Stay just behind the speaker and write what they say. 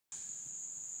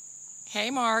Hey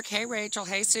Mark, hey Rachel,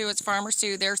 hey Sue, it's Farmer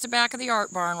Sue. There's the back of the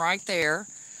art barn right there.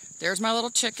 There's my little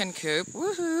chicken coop,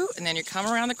 woohoo! And then you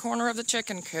come around the corner of the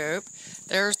chicken coop.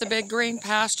 There's the big green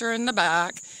pasture in the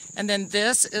back. And then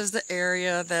this is the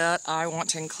area that I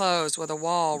want to enclose with a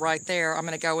wall right there. I'm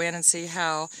going to go in and see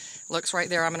how it looks right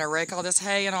there. I'm going to rake all this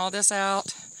hay and all this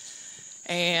out.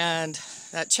 And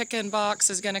that chicken box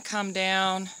is going to come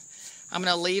down. I'm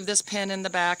going to leave this pen in the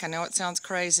back. I know it sounds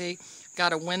crazy.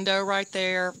 Got a window right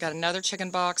there. Got another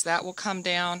chicken box. That will come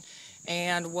down.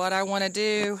 And what I want to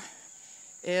do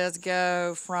is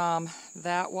go from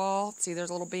that wall. See, there's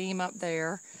a little beam up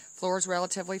there. Floor is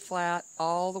relatively flat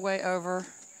all the way over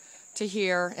to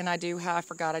here. And I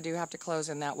forgot I do have to close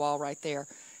in that wall right there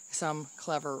some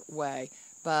clever way.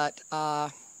 But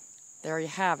there you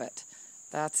have it.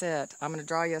 That's it. I'm going to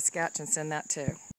draw you a sketch and send that too.